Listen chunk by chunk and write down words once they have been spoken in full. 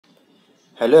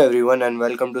Hello everyone and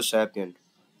welcome to SAPian.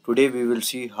 Today we will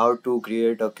see how to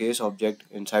create a case object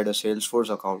inside a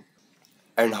Salesforce account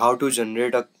and how to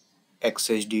generate a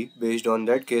XSD based on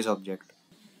that case object.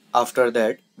 After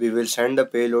that, we will send the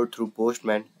payload through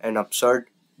Postman and upsert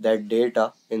that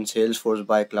data in Salesforce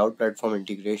by Cloud Platform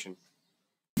Integration.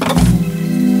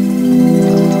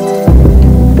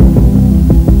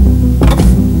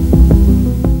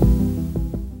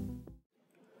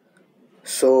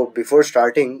 So before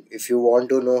starting, if you want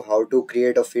to know how to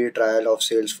create a free trial of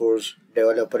Salesforce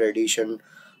Developer Edition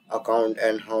account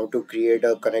and how to create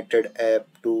a connected app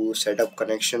to set up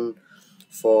connection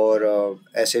for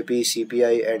SAP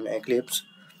CPI and Eclipse,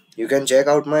 you can check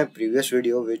out my previous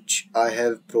video which I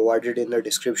have provided in the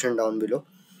description down below.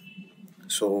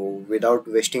 So without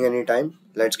wasting any time,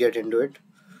 let's get into it.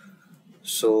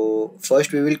 So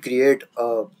first we will create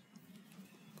a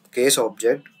case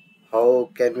object. How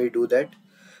can we do that?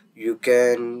 You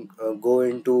can go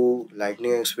into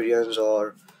Lightning Experience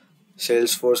or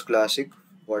Salesforce Classic,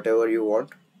 whatever you want.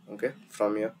 Okay,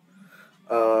 from here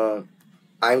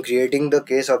I'm creating the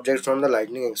case object from the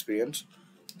Lightning Experience.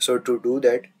 So to do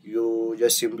that, you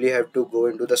just simply have to go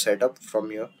into the setup from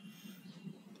here.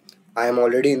 I am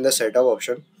already in the setup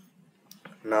option.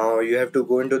 Now you have to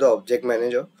go into the object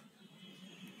manager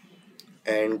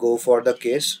and go for the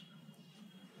case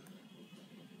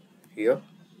here,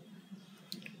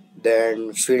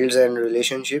 then fields and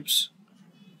relationships.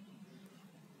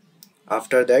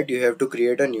 After that, you have to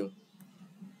create a new.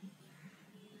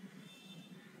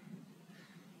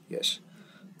 Yes.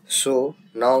 So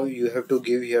now you have to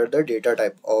give here the data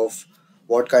type of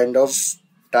what kind of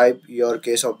type your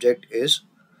case object is.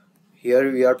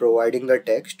 Here we are providing the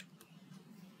text.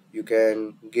 You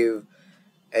can give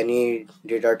any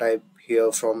data type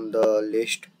here from the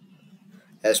list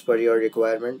as per your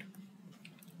requirement.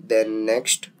 Then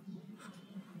next,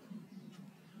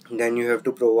 then you have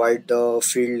to provide the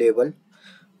field label.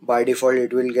 By default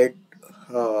it will get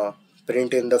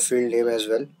print in the field name as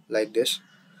well, like this.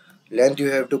 Length you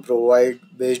have to provide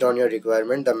based on your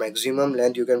requirement. The maximum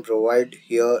length you can provide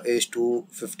here is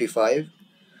 255.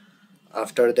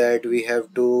 After that, we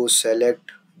have to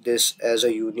select this as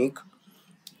a unique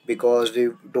because we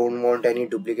don't want any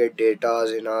duplicate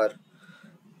data in our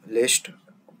list.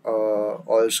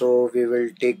 Also we will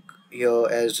take here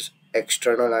as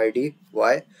external ID.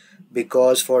 Why?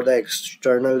 Because for the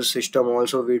external system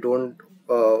also we don't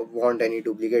want any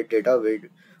duplicate data. We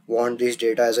want this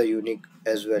data as a unique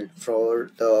as well for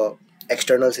the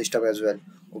external system as well.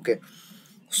 Okay,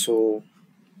 so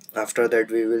after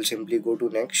that we will simply go to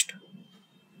next.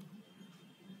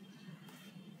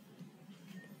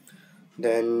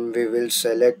 Then we will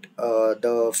select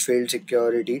the field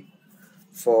security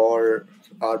for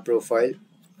our profile.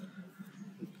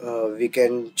 We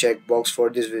can check box for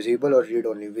this visible or read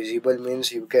only. Visible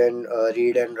means you can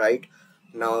read and write.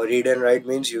 Now read and write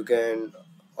means you can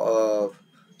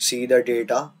see the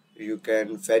data, you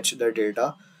can fetch the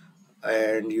data,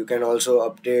 and you can also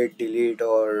update, delete,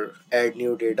 or add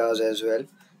new data as well.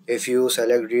 If you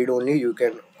select read only, you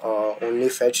can only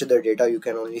fetch the data, you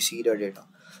can only see the data.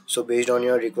 So based on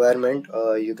your requirement,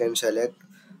 you can select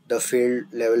the field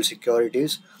level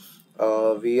securities.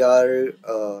 We are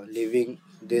leaving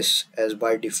this as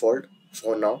by default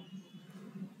for now.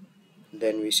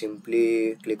 Then we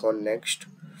simply click on next.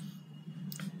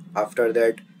 After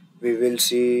that, we will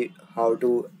see how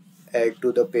to add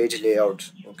to the page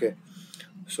layouts. Okay,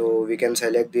 so we can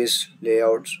select these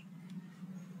layouts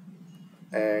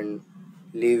and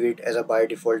leave it as a by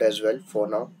default as well for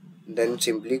now. Then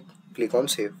simply click on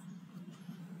save.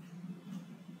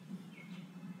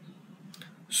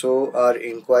 So our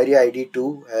inquiry ID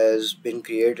 2 has been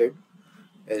created,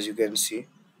 as you can see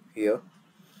here.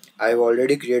 I've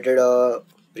already created a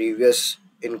previous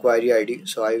inquiry ID,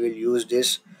 so I will use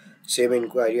this same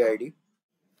inquiry ID.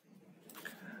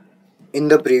 In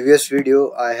the previous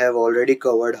video, I have already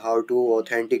covered how to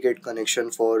authenticate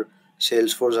connection for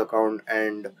Salesforce account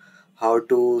and how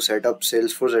to set up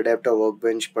Salesforce Adapter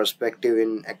Workbench perspective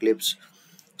in Eclipse.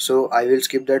 So I will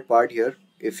skip that part here.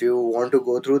 If you want to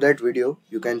go through that video,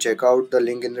 you can check out the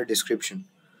link in the description.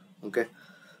 Okay,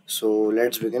 so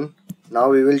let's begin. Now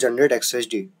we will generate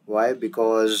XSD. Why?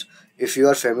 Because if you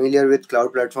are familiar with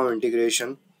Cloud Platform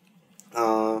Integration,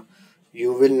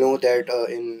 you will know that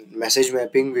in message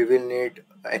mapping we will need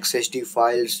XSD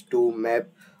files to map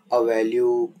a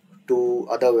value to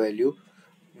other value.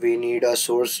 We need a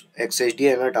source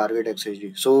XSD and a target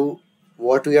XSD. So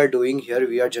what we are doing here,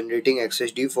 we are generating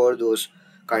XSD for those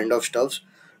kind of stuffs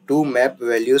to map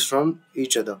values from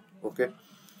each other. Okay,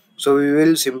 so we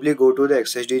will simply go to the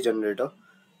XSD generator,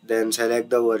 then select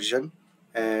the version.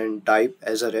 and type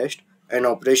as a rest. And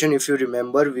operation, if you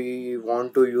remember, we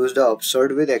want to use the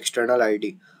Upsert with external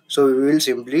ID, so we will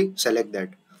simply select that.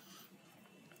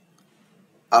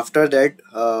 After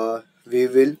that, we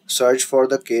will search for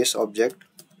the case object.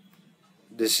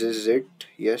 This is it.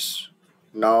 Yes.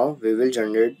 Now we will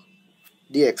generate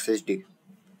the XSD.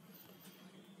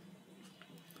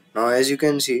 Now as you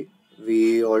can see,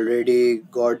 we already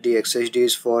got the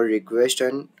XSDs for request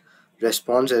and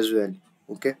response as well.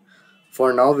 Okay.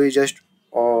 For now we just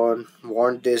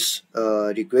want this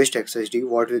request XSD.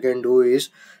 What we can do is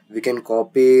we can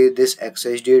copy this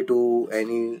XSD to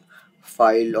any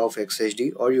file of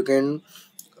XSD, or you can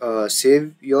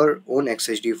save your own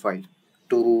XSD file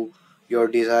to your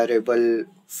desirable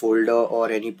folder or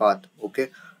any path. Okay,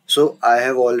 so I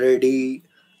have already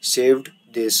saved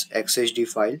this XSD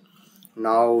file.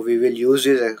 Now we will use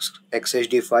this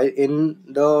XSD file in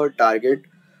the target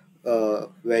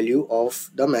value of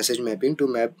the message mapping to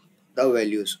map the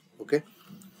values. Okay,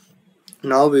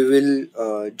 now we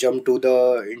will jump to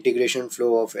the integration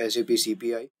flow of SAP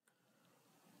CPI.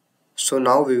 So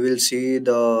now we will see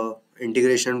the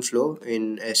integration flow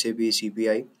in SAP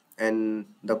CPI and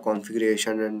the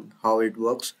configuration and how it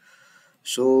works.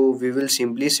 So we will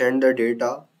simply send the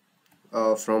data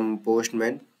from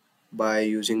Postman by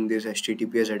using this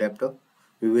HTTPS adapter.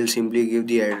 We will simply give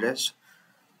the address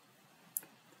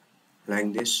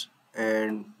like this,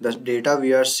 and the data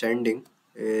we are sending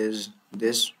is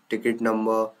this ticket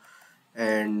number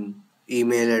and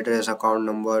email address, account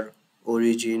number,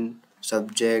 origin,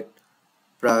 subject,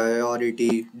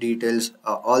 priority details.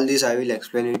 All this I will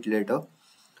explain it later.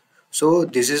 So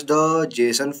this is the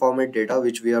JSON format data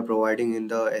which we are providing in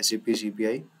the SAP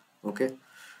CPI. Okay,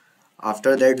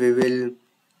 after that we will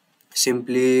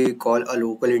simply call a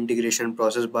local integration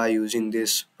process by using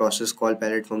this process call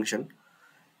palette function,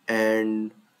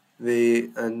 and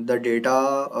the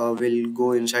data will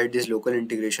go inside this local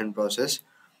integration process,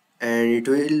 and it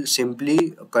will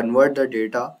simply convert the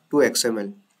data to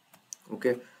XML.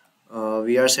 Okay,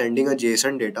 we are sending a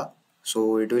JSON data,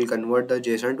 so it will convert the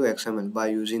JSON to XML by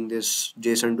using this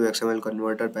JSON to XML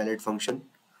converter palette function.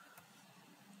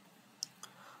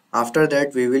 After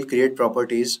that we will create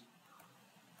properties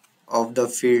of the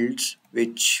fields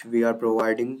which we are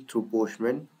providing through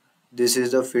Postman. This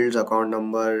is the fields account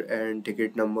number and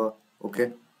ticket number.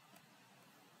 Okay,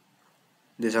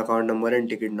 this account number and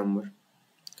ticket number.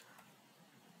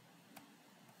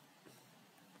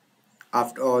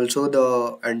 After also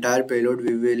the entire payload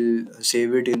we will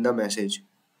save it in the message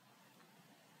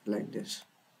like this.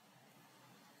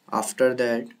 After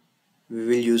that we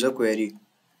will use a query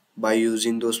by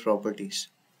using those properties.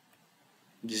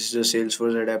 This is the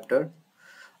Salesforce adapter.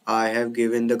 I have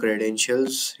given the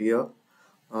credentials here.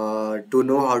 To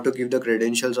know how to give the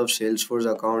credentials of Salesforce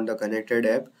account, the connected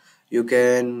app, you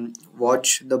can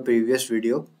watch the previous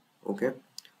video. Okay,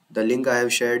 the link I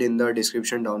have shared in the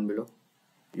description down below.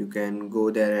 You can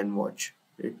go there and watch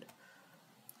it.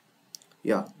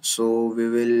 Yeah, so we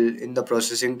will, in the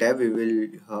processing tab, we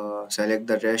will select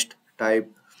the rest type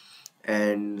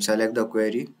and select the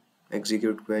query,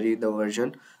 execute query, the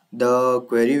version. The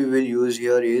query we will use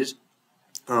here is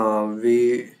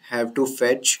we have to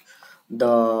fetch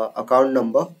the account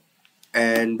number,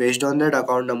 and based on that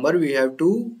account number we have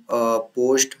to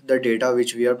post the data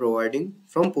which we are providing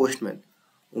from Postman.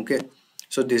 Okay,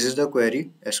 so this is the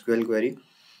query, SQL query,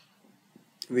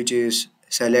 which is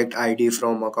select ID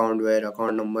from account where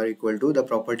account number equal to the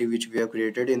property which we have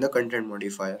created in the content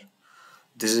modifier.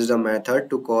 This is the method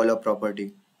to call a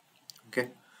property.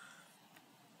 Okay,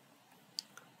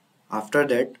 after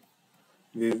that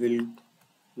we will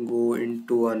go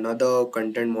into another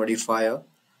content modifier,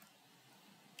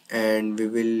 and we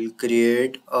will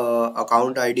create a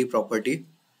account ID property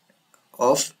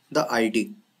of the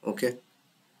ID. Okay,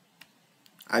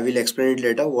 I will explain it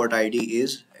later what ID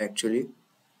is actually.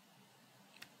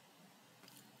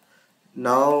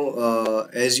 Now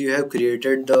as you have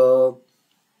created the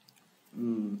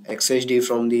XHD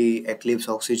from the Eclipse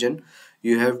Oxygen,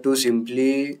 you have to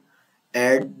simply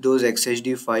add those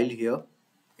XHD file here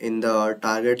in the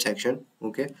target section.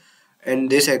 Okay, and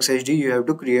this XHD you have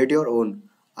to create your own.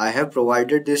 I have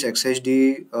provided this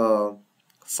XHD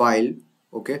file,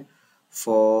 okay,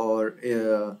 for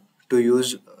to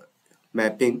use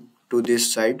mapping to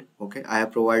this site. Okay, I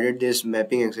have provided this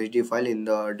mapping XHD file in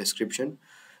the description.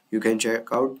 You can check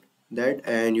out that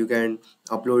and you can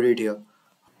upload it here.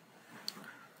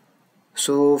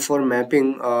 So for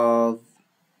mapping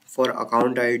for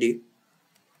account ID,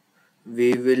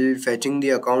 we will fetching the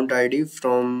account ID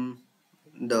from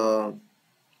the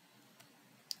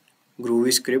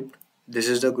Groovy script. This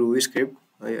is the Groovy script.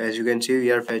 As you can see,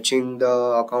 we are fetching the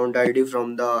account ID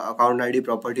from the account ID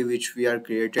property which we are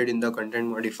created in the content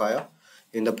modifier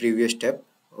in the previous step.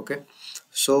 Okay,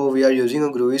 so we are using a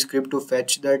Groovy script to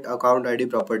fetch that account ID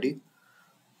property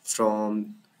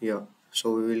from here.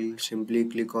 So we will simply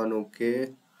click on OK.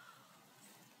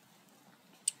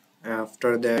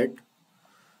 After that,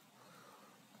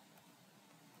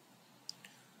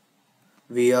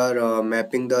 we are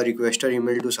mapping the requester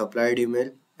email to supplied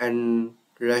email and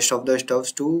rest of the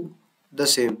stuffs to the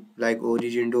same, like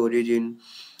origin to origin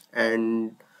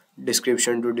and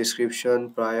description to description,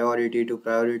 priority to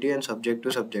priority, and subject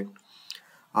to subject.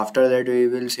 After that, we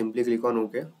will simply click on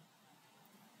OK.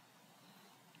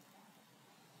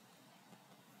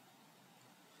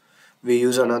 We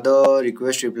use another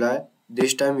request reply.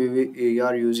 This time we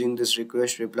are using this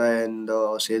request reply and the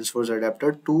Salesforce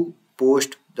adapter to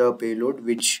post the payload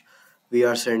which we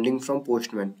are sending from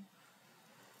Postman.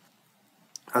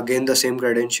 Again the same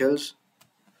credentials,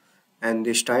 and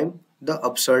this time the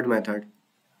Upsert method.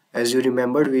 As you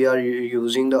remembered, we are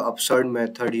using the Upsert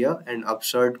method here, and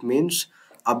Upsert means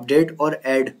update or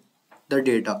add the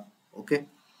data. Okay,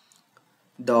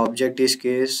 the object is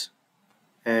case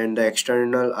and the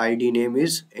external ID name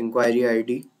is inquiry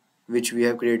ID, which we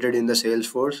have created in the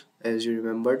Salesforce. As you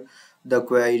remembered, the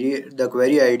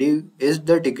query ID is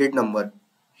the ticket number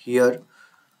here,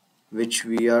 which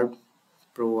we are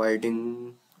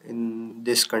providing in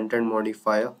this content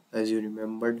modifier. As you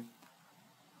remembered,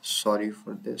 sorry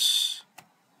for this.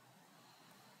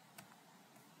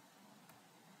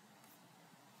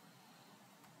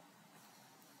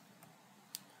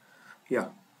 Yeah,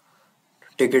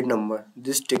 ticket number.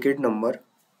 This ticket number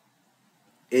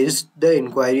is the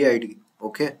inquiry ID.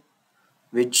 Okay,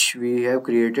 which we have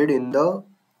created in the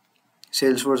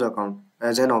Salesforce account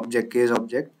as an object, case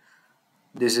object.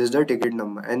 This is the ticket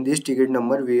number, and this ticket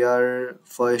number we are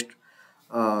first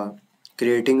uh,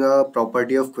 creating a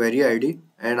property of query ID,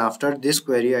 and after this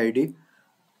query ID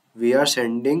we are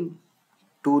sending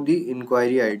to the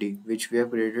inquiry ID which we have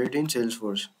created in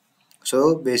Salesforce.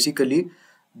 So basically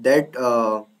that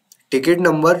ticket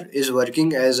number is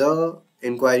working as a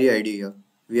inquiry ID here.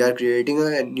 We are creating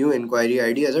a new inquiry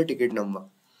ID as a ticket number.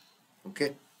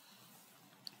 Okay,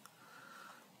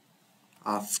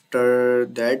 after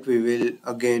that we will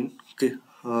again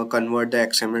convert the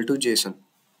XML to JSON,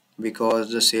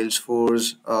 because the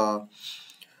Salesforce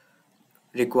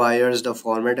requires the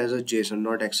format as a JSON,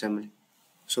 not XML.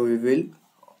 So we will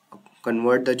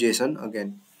convert the JSON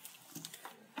again.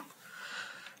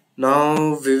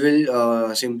 Now we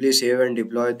will simply save and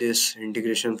deploy this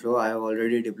integration flow. I have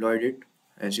already deployed it.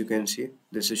 As you can see,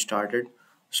 this is started.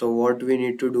 So what we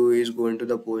need to do is go into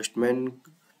the Postman,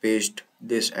 paste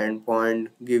this endpoint,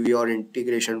 give your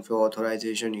integration flow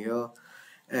authorization here,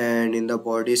 and in the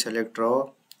body select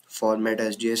raw, format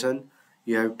as JSON.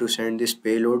 You have to send this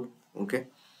payload. Okay,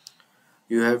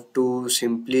 you have to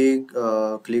simply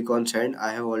click on send.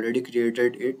 I have already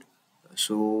created it,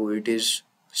 so it is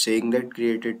saying that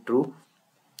created true.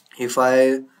 If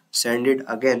I send it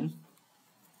again,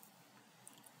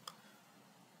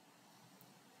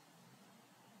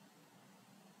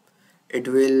 it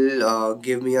will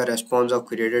give me a response of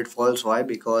created false. Why?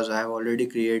 Because I have already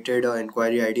created an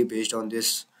inquiry ID based on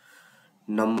this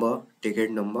number,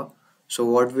 ticket number. So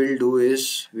what we'll do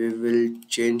is we will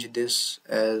change this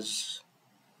as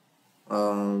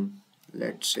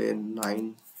let's say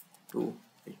 9 to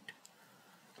 8.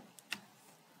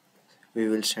 We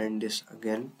will send this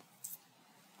again.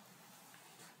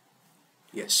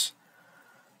 Yes.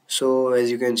 So as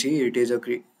you can see, it is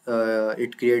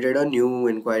it created a new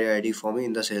inquiry ID for me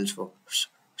in the Salesforce.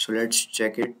 So let's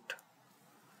check it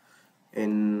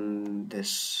in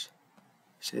this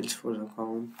Salesforce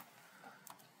account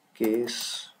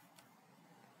case.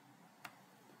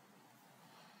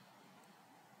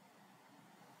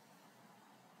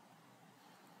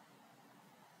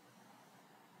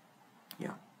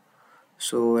 Yeah.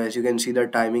 So as you can see, the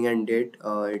timing and date,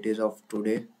 it is of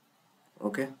today.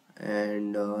 Okay,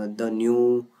 and the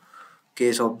new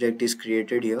case object is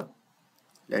created here.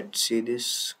 Let's see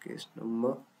this case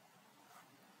number.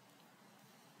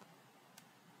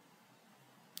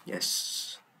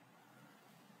 Yes,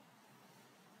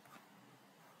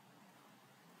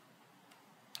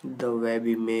 the web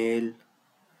email,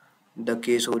 the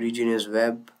case origin is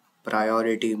web,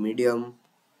 priority medium.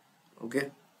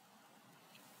 Okay,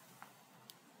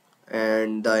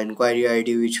 and the inquiry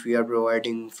ID which we are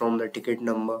providing from the ticket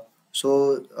number.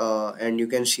 So and you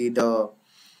can see the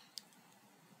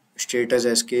status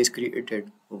as case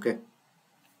created. Okay,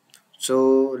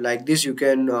 so like this you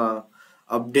can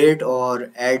update or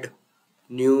add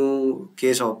new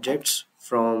case objects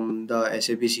from the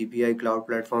SAP CPI Cloud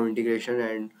Platform Integration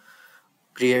and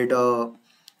create a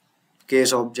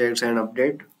case objects and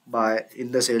update by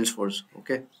in the Salesforce.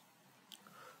 Okay,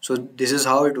 so this is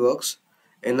how it works.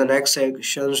 In the next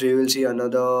sections, we will see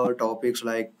another topics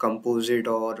like composite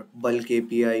or bulk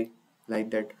API,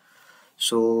 like that.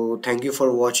 So thank you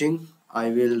for watching. I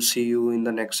will see you in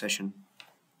the next session.